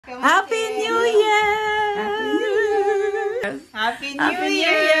Happy New Year! Happy New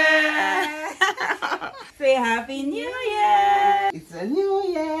Year! Say Happy New Year! It's a new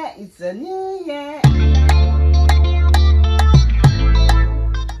year, it's a new year.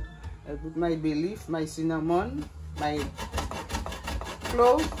 I put my bay leaf, my cinnamon, my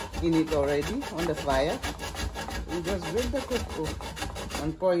clove in it already on the fire. We just grate the cocoa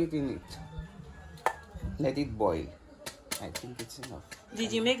and pour it in it. Let it boil. I think it's enough.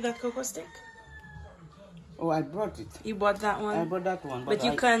 Did you make that cocoa stick? Oh, I brought it. You bought that one? I bought that one. But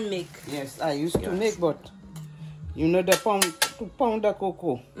you can't make. Yes, I used to make, but you know to pound the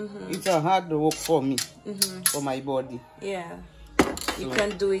cocoa, it's a hard work for me, for my body. Yeah, you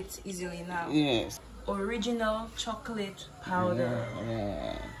can do it easily now. Yes. Original chocolate powder.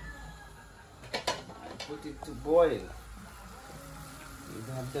 Yeah. I put it to boil. You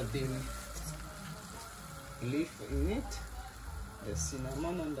have the bay leaf in it, the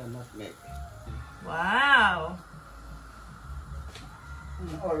cinnamon and the nutmeg. Wow.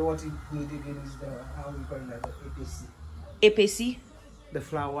 Or what it need again is the, how we call it, the APC. APC? The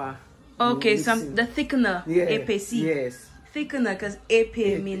flour. Okay, the thickener. Yeah. APC. Yes. Thickener, because AP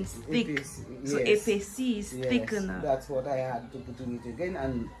means thick. APC, so yes. APC is thickener. That's what I had to put in it again,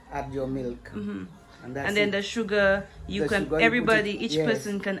 and add your milk. And then the sugar, you can, sugar, everybody, you each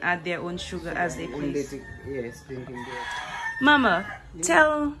person can add their own sugar as they please. Yes, thinking there. Mama,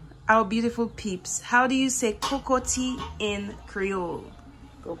 tell our beautiful peeps, how do you say cocotti in Creole?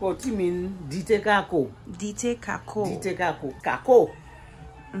 Cocotti means dite kako. Dite kako. Dite kako. Kako.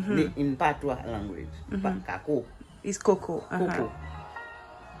 In Patois language. Kako. It's cocoa. Coco.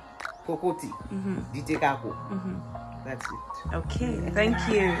 Cocotti. Dite kako. That's it. Okay, thank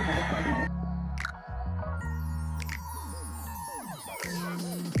you.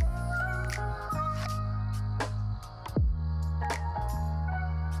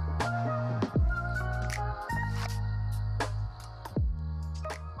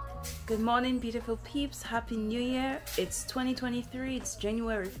 Good morning, beautiful peeps. Happy New Year. It's 2023. It's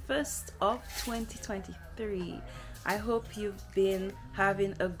January 1st of 2023. I hope you've been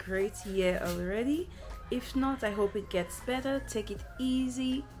having a great year already. If not, I hope it gets better. Take it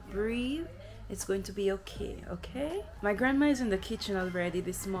easy, breathe. It's going to be okay, okay? My grandma is in the kitchen already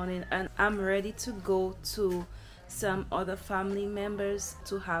this morning, and I'm ready to go to some other family members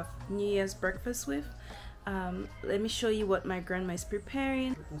to have New Year's breakfast with. Let me show you what my grandma is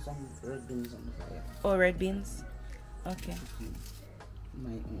preparing. Some red beans on the fire. Oh, red beans. Okay. My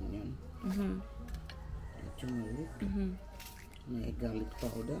onion. My turmeric. My garlic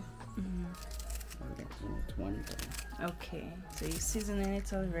powder. Okay, so you're seasoning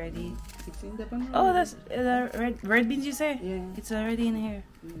it already. It's in the pan. Oh, that's red beans, you say? Yeah. It's already in here.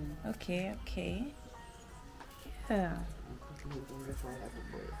 Okay, okay. Yeah.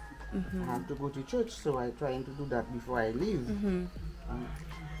 I have to go to church, so I'm trying to do that before I leave.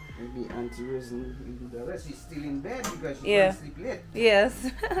 Maybe Auntie Rosie will do the rest. She's still in bed because she can't sleep late.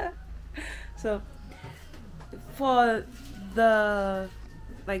 Yes. So for the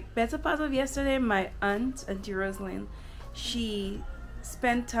better part of yesterday, my aunt, Auntie Rosalind, she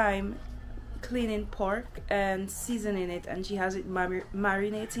spent time cleaning pork and seasoning it, and she has it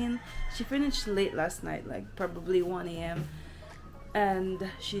marinating. She finished late last night, like probably 1 a.m. and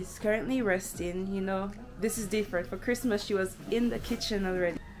she's currently resting. You know, this is different. For Christmas she was in the kitchen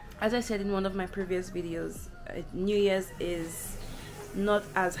already. As I said in one of my previous videos, New Year's is not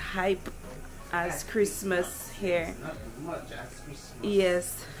as hype as Christmas here. Not much as Christmas.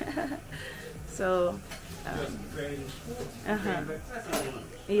 Yes. So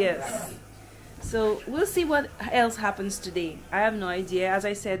yes, so we'll see what else happens today. I have no idea. As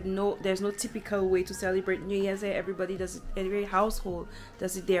I said, there's no typical way to celebrate New Year's Day. Everybody does it, every household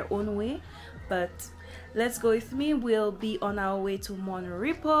does it their own way. But let's go with me. We'll be on our way to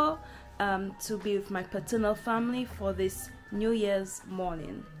Monoripo to be with my paternal family for this New Year's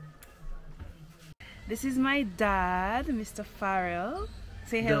morning. This is my dad, Mr. Farrell.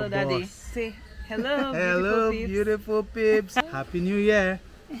 Say hello, Daddy. Say hello, hello, beautiful peeps. Happy New Year.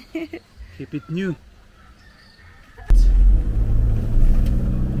 Keep it new. It's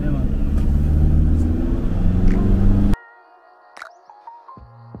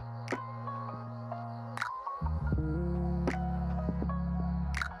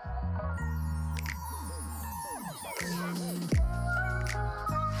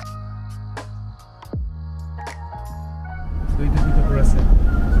going to be the process.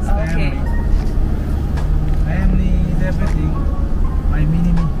 Okay. Family is everything. My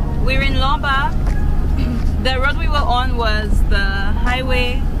mini-me. We're in Lomba. The road we were on was the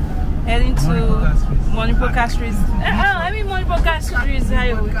highway heading to Monipur Castries. I mean Monipur Castries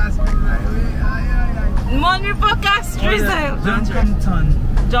Highway. Monipur Castries Highway.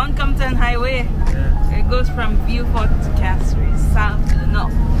 John Compton Highway. Yeah. It goes from Beaufort to Castries, south to the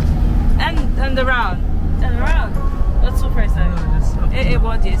north. And around. And around. What's so first side?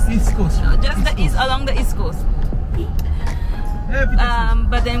 What is? East Coast. Just the east, along the East Coast.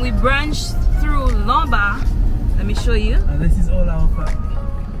 But then we branched through Lomba. Let me show you. This is all our family.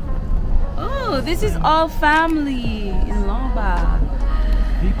 Oh, this is all family in Lomba.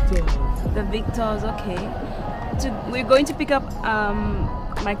 Victor. The Victors, okay. We're going to pick up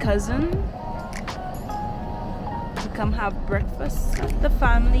my cousin to come have breakfast at the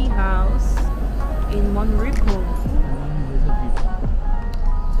family house in Monripo.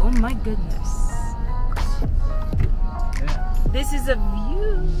 Oh my goodness. Yeah. This is a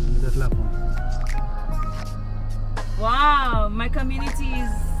view. Wow, my community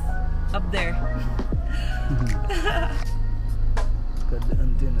is up there. Got the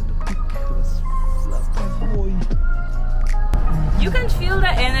antenna, the peak was flat, boy. You can feel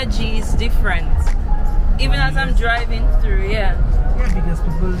the energy is different. Even as I'm driving through, yeah. Yeah, because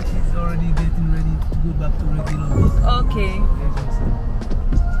people is already getting ready to go back to regular work. Okay.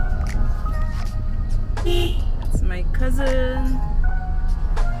 That's my cousin.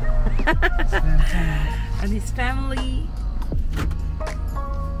 And his family.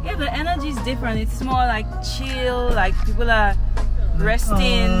 Yeah, the energy is different. It's more like chill, like people are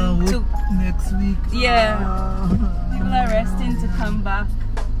resting to next week. Yeah. People are resting to come back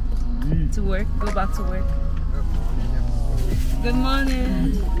to work, go back to work. Good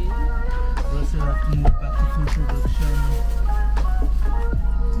morning. Russell have to move back to full production.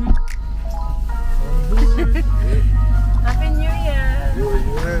 Happy New Year!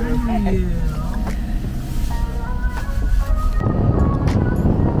 Happy New Year!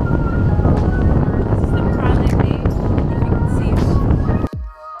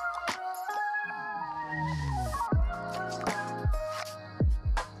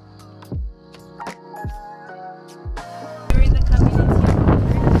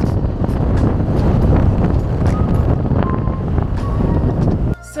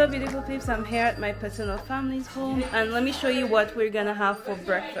 So beautiful peeps, I'm here at my paternal family's home and let me show you what we're gonna have for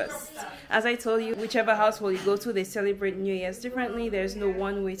breakfast. As I told you, whichever household you go to, they celebrate New Year's differently. There's no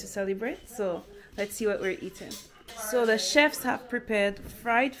one way to celebrate, so let's see what we're eating. So the chefs have prepared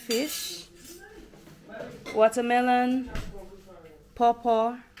fried fish, watermelon,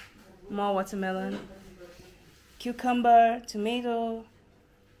 pawpaw, more watermelon, cucumber, tomato,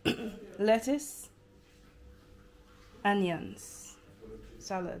 lettuce, onions.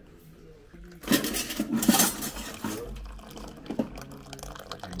 Salad.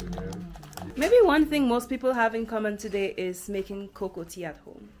 Maybe one thing most people have in common today is making cocoa tea at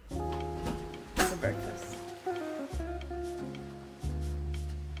home for breakfast.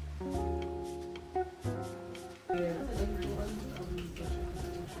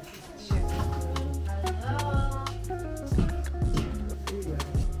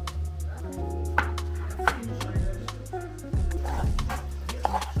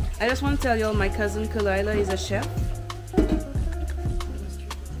 I just want to tell you all, my cousin Kurrdeige is a chef.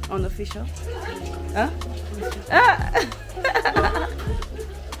 Unofficial. Huh? Ah!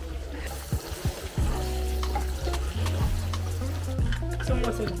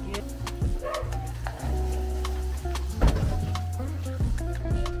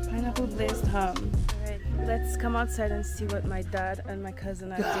 Pineapple glazed ham. Alright, let's come outside and see what my dad and my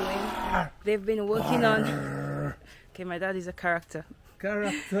cousin are doing. They've been working on... Okay, my dad is a character.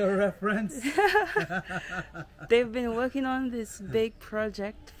 Character reference. They've been working on this big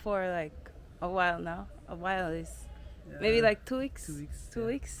project for like a while now. A while is maybe like 2 weeks. 2 weeks. 2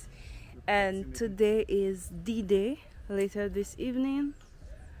 weeks. And today is D-Day. Later this evening.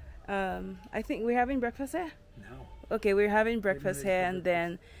 I think we're having breakfast here? No. Okay, we're having breakfast here and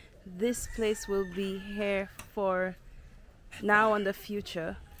then this place will be here for now and the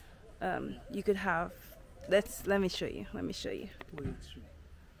future. You could have let me show you. Let me show you.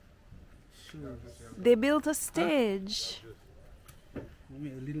 Sure. They built a stage.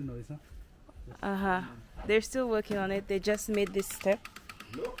 Maybe a little noise, huh? They're still working on it. They just made this step.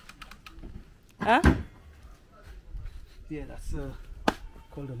 Huh? Yeah, that's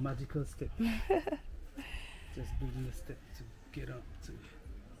called a magical step. Just building a step to get up to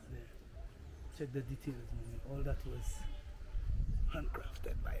there. Check the details, mommy. All that was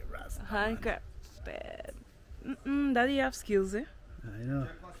handcrafted by Raz. Handcrafted. Daddy, you have skills, eh? I know.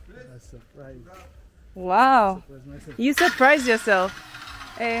 I was surprised. Wow. You surprised yourself.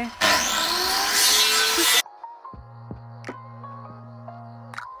 Eh.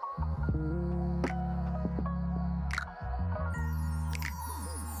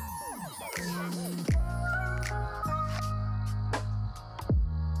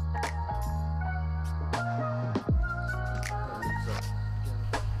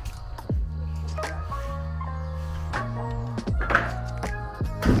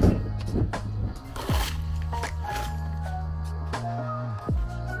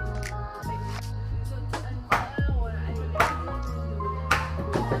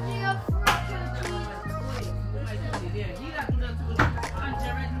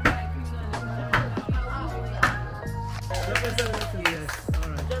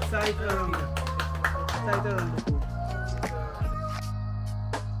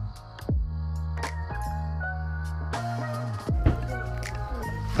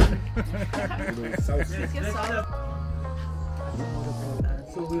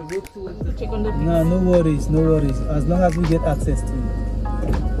 So we'll go to check on the piece. No worries, no worries. As long as we get access to it.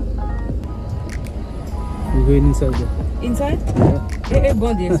 We're going inside there. Inside? Yeah. Hey,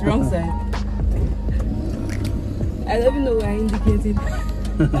 body, it's wrong side. I don't even know where I indicated.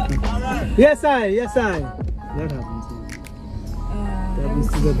 Yes, I. That happens. That happens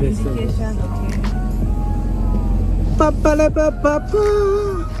to the best of us. Okay. Papa la papa.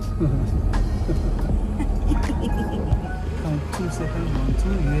 Count 2 seconds, 1, 2.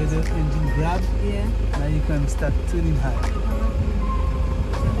 You hear the engine grab? Yeah. Now you can start turning hard.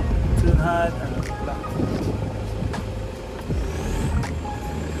 Turn hard and back.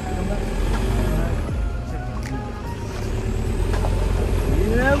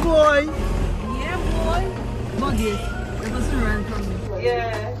 Yeah, boy. Yeah, boy. Body, it doesn't run from me.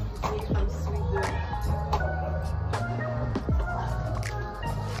 Yeah.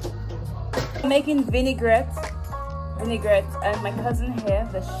 Making vinaigrette, and my cousin here,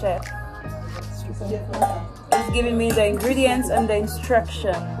 the chef, is giving me the ingredients and the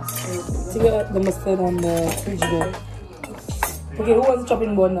instructions. To get the mustard on the fridge board. Okay, who wants the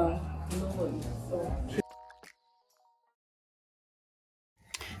chopping board now?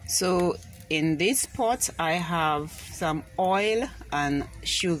 So in this pot I have some oil and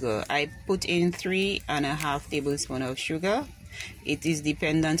sugar. I put in 3.5 tablespoons of sugar. It is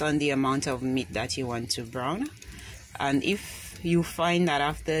dependent on the amount of meat that you want to brown. And if you find that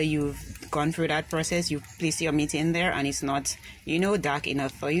after you've gone through that process, you place your meat in there and it's not, dark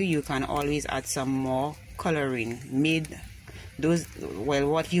enough for you, you can always add some more coloring.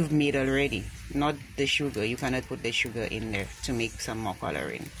 What you've made already, not the sugar. You cannot put the sugar in there to make some more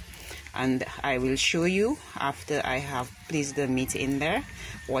coloring. And I will show you after I have placed the meat in there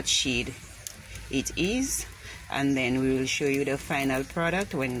what shade it is, and then we will show you the final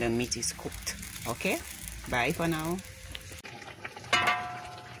product when the meat is cooked. Okay, bye for now.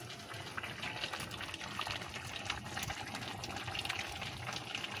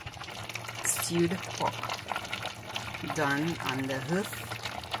 Stewed pork done on the hearth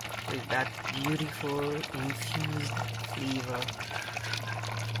with that beautiful infused flavor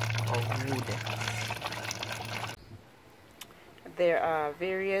of wood. There are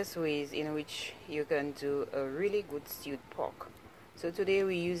various ways in which you can do a really good stewed pork. So today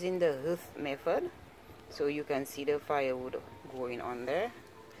we're using the hearth method. So you can see the firewood going on there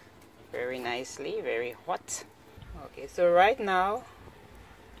very nicely, very hot. Okay, so right now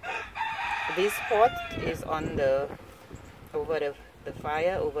this pot is on over the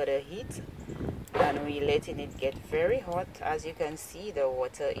fire, over the heat, and we're letting it get very hot. As you can see, the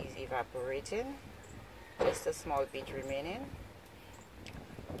water is evaporating, just a small bit remaining.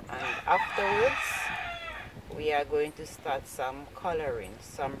 And afterwards we are going to start some coloring,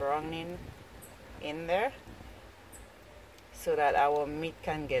 some browning in there, so that our meat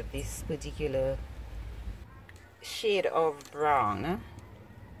can get this particular shade of brown.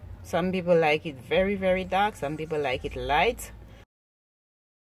 Some people like it very, very dark, some people like it light.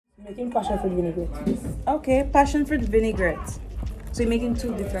 Making passion fruit vinaigrette. Okay, passion fruit vinaigrette. So you're making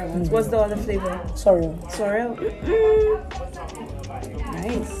two different ones. What's the other flavor? Sorrel. Sorrel.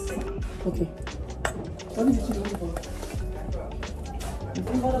 Nice. Okay. What is it looking for?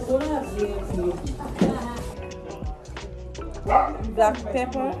 Black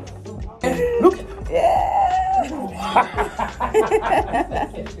pepper. Look! Yeah!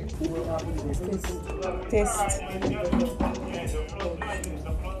 Taste.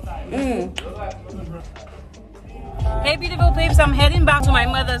 Hey beautiful peeps, I'm heading back to my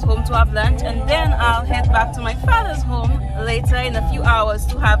mother's home to have lunch, and then I'll head back to my father's home later in a few hours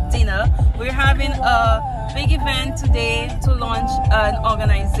to have dinner. We're having a big event today to launch an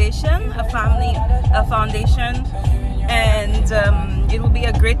organization, a foundation, and it will be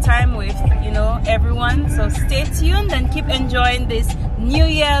a great time with everyone. So stay tuned and keep enjoying this New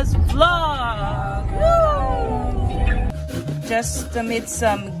Year's vlog. Woo! Just made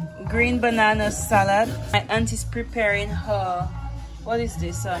some green banana salad. My aunt is preparing her, what is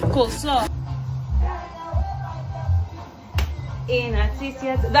this? Coleslaw. In at least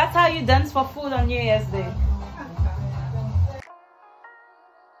yes. That's how you dance for food on New Year's Day.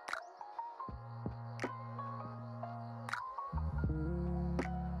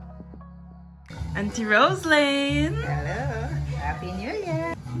 Auntie Rosalind. Hello. Happy New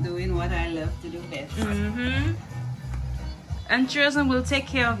Year. Doing what I love to do best. Auntie Rosalind will take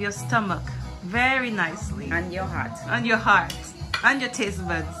care of your stomach very nicely. And your heart. And your heart. And your taste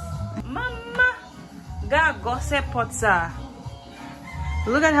buds. Mama. Ga gossip potsa.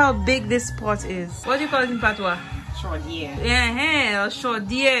 Look at how big this pot is. What do you call it in patois? Kurrdeige. Yeah,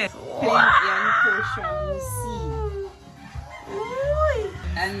 kurrdeige.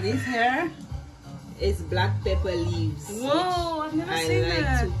 And this here is black pepper leaves. Whoa, I've never seen that.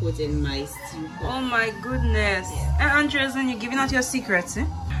 I like to put in my stew pot. Oh my goodness. Yeah. And Andres, and you're giving out your secrets, eh?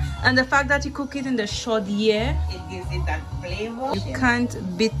 And the fact that you cook it in the kurrdeige, it gives it that flavor. You can't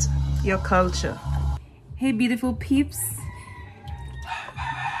beat your culture. Hey, beautiful peeps.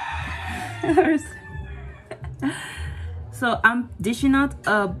 So I'm dishing out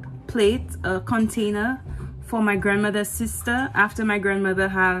a plate, a container for my grandmother's sister. After my grandmother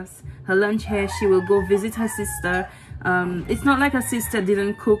has her lunch here, she will go visit her sister. It's not like her sister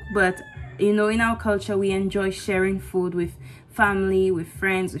didn't cook, but you know, in our culture we enjoy sharing food with family, with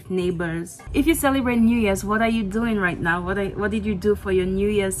friends, with neighbors. If you celebrate New Year's, what are you doing right now? What did you do for your New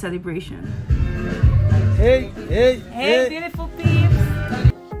Year's celebration? Hey, beautiful peeps.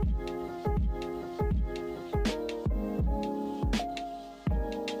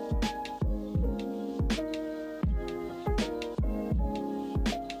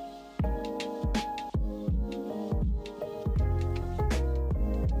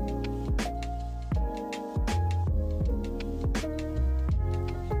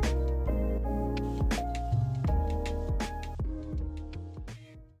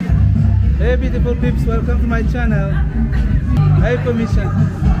 Hey beautiful peeps, welcome to my channel. I have permission.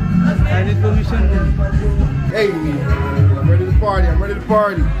 I need permission. Hey, I'm ready to party.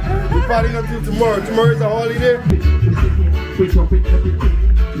 We're partying until tomorrow. Tomorrow is a holiday.